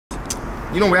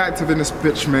You know we're active in this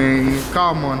bitch, man.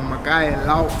 Come on, my guy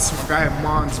Louts, my guy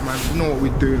Marnz, man. You know what we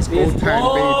do. It's go time,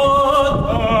 baby.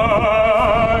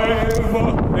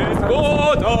 It's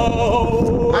go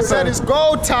time. I said it's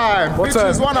go time. What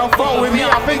Bitches time? wanna fuck with me.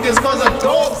 I think it's cause of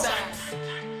dope.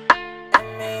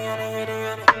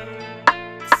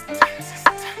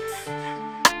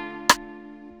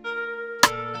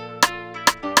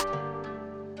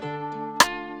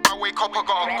 I wake up, I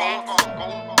gotta go.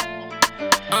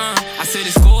 I said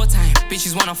it's go time.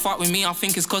 Bitches wanna fuck with me, I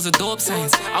think it's cause of dope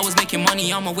signs. I was making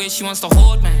money on my way, she wants to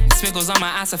hold, man. Smiggles on my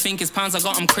ass, I think it's pounds, I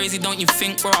got them crazy, don't you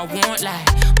think, bro, I won't lie.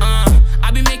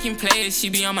 I be making plays, she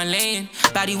be on my lane.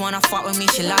 Baddie wanna fuck with me,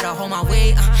 she let her hold my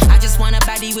weight. I just want a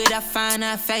baddie with a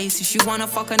finer face. If she wanna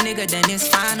fuck a nigga, then it's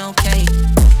fine, okay.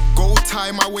 Go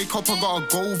time, I wake up, I gotta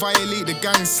go violate the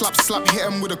gang, slap, hit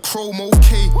him with a chrome,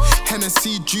 okay.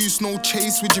 Hennessy juice, no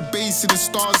chase with your bass, see the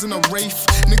stars in a wraith,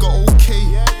 nigga, okay.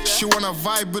 She wanna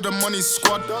vibe with the money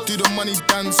squad, do the money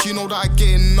dance, you know that I get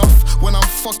enough. When I'm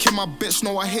fucking my bitch,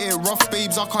 know I hit it rough,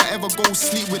 babes, I can't ever go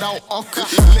sleep without uck.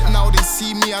 Lit now they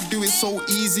see me, I do it so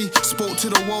easy, spoke to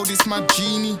the world, it's my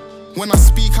genie. When I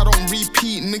speak, I don't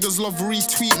repeat, niggas love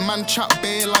retweet, man chat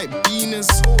bare like beaners.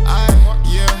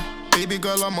 Yeah. Baby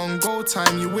girl, I'm on go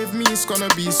time. You with me, it's gonna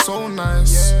be so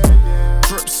nice.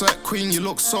 Drip set queen, you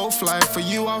look so fly. For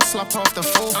you, I'll slap off the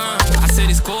 4-5. I said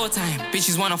it's go time.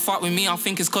 Bitches wanna fuck with me, I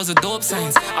think it's cause of dope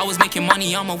signs. I was making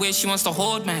money on my way, she wants to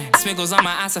hold, man. Smiggles on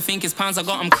my ass, I think it's pounds, I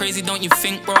got them crazy, don't you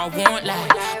think, bro, I won't lie.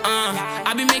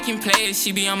 I be making plays,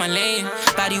 she be on my lane.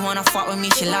 Baddie wanna fuck with me,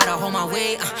 she let her hold my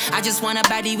weight. I just want a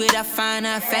baddie with a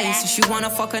finer face. If she wanna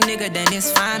fuck a nigga, then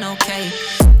it's fine, okay.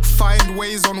 Find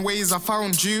ways on ways, I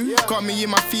found you. Got me in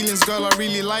my feelings, girl, I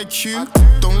really like you.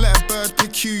 Don't let a bird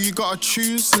pick you, you gotta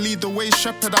choose. Lead the way,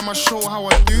 shepherd, I'ma show how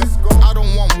I do. I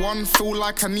don't want one, feel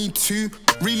like I need two.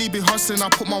 Really be hustling, I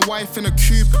put my wife in a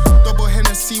coupe. Double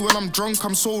Hennessy when I'm drunk,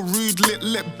 I'm so rude.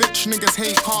 Lit bitch, niggas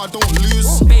hate car, don't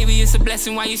lose. Baby, it's a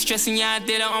blessing, why you stressing? Yeah, I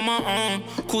did it on my own.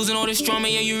 Causing all this drama,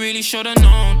 yeah, you really should've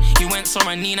known. You went so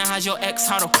Nina has your ex,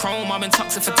 how the chrome. I've been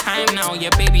toxic for time now,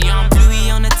 yeah, baby, I'm Louis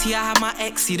on the T, I have my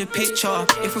ex, see the picture.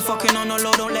 If we fucking on the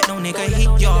low, don't let no nigga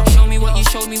hit ya. Show me what you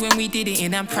showed me when we did it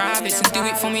in them privates. And do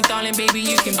it for me, darling, baby,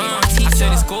 you can be my teacher. I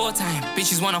said it's go time.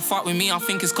 Bitches wanna fuck with me, I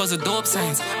think it's cause of dope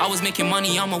signs. I was making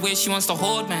money on my way, she wants to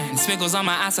hold, man. Smiggles on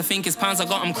my ass, I think it's pounds, I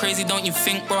got them crazy, don't you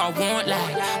think, bro, I won't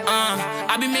lie.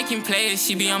 I be making plays,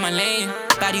 she be on my lane.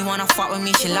 Baddie wanna fuck with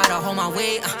me, she let her hold my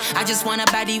weight. I just want a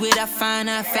baddie with a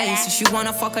finer face. If she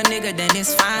wanna fuck a nigga, then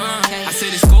it's fine, okay. I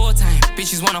said it's go time.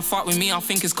 Bitches wanna fuck with me, I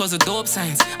think it's cause of dope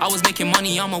signs. I was making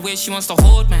money on my way, she wants to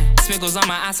hold, man. Smiggles on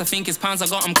my ass, I think it's pounds, I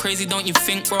got them crazy, don't you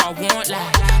think, bro, I won't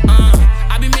lie.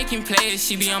 I be making plays,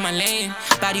 she be on my lane.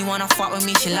 Baddie wanna fuck with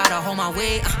me, she let her hold my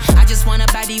weight. I just want a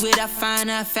baddie with a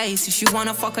finer face. If she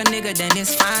wanna fuck a nigga, then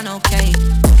it's fine, okay.